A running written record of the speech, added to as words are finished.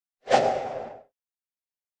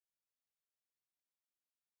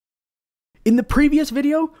In the previous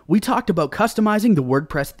video, we talked about customizing the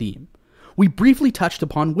WordPress theme. We briefly touched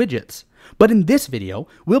upon widgets, but in this video,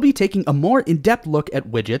 we'll be taking a more in-depth look at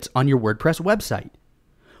widgets on your WordPress website.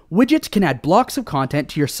 Widgets can add blocks of content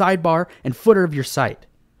to your sidebar and footer of your site.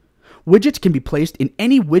 Widgets can be placed in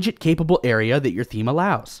any widget-capable area that your theme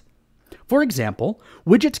allows. For example,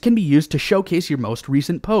 widgets can be used to showcase your most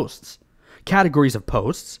recent posts, categories of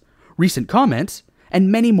posts, recent comments,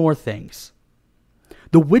 and many more things.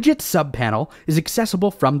 The Widget Sub Panel is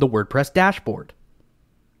accessible from the WordPress dashboard.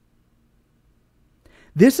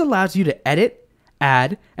 This allows you to edit,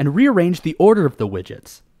 add, and rearrange the order of the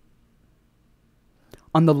widgets.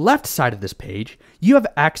 On the left side of this page, you have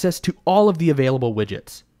access to all of the available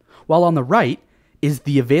widgets, while on the right is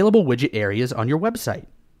the available widget areas on your website.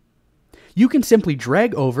 You can simply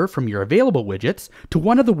drag over from your available widgets to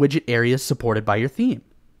one of the widget areas supported by your theme.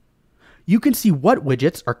 You can see what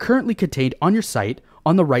widgets are currently contained on your site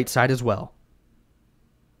on the right side as well.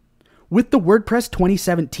 With the WordPress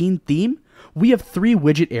 2017 theme, we have 3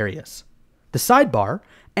 widget areas, the sidebar,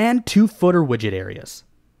 and 2 footer widget areas.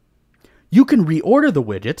 You can reorder the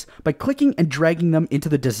widgets by clicking and dragging them into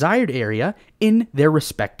the desired area in their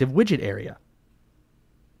respective widget area.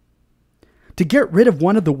 To get rid of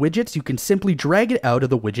one of the widgets, you can simply drag it out of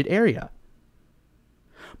the widget area.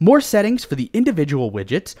 More settings for the individual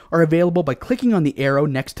widgets are available by clicking on the arrow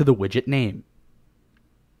next to the widget name.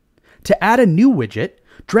 To add a new widget,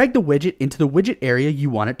 drag the widget into the widget area you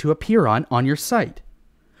want it to appear on your site.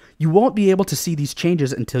 You won't be able to see these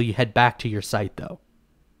changes until you head back to your site though.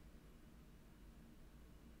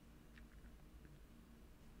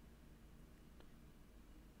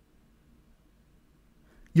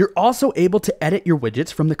 You're also able to edit your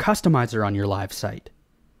widgets from the customizer on your live site.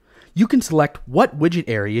 You can select what widget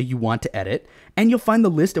area you want to edit, and you'll find the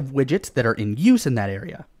list of widgets that are in use in that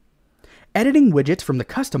area. Editing widgets from the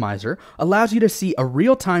customizer allows you to see a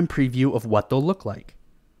real-time preview of what they'll look like.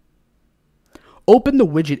 Open the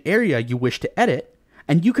widget area you wish to edit,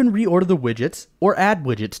 and you can reorder the widgets or add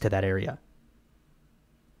widgets to that area.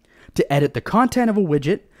 To edit the content of a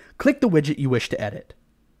widget, click the widget you wish to edit.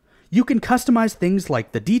 You can customize things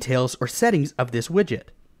like the details or settings of this widget.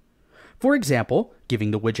 For example,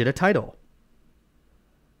 giving the widget a title.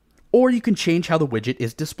 Or you can change how the widget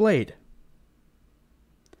is displayed.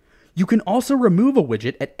 You can also remove a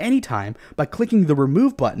widget at any time by clicking the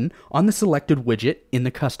Remove button on the selected widget in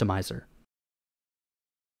the customizer.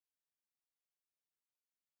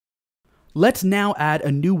 Let's now add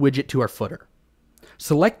a new widget to our footer.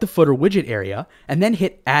 Select the footer widget area and then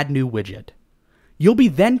hit Add New Widget. You'll be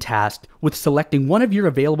then tasked with selecting one of your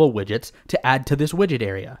available widgets to add to this widget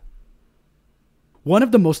area. One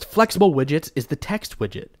of the most flexible widgets is the text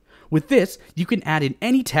widget. With this, you can add in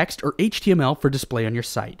any text or HTML for display on your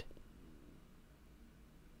site.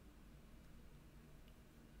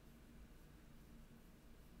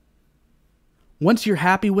 Once you're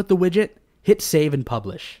happy with the widget, hit Save and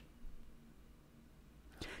Publish.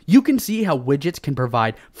 You can see how widgets can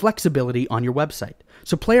provide flexibility on your website,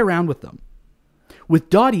 so play around with them.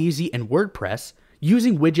 With Doteasy and WordPress,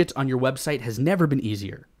 using widgets on your website has never been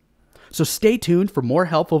easier. So stay tuned for more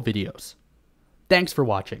helpful videos. Thanks for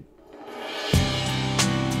watching.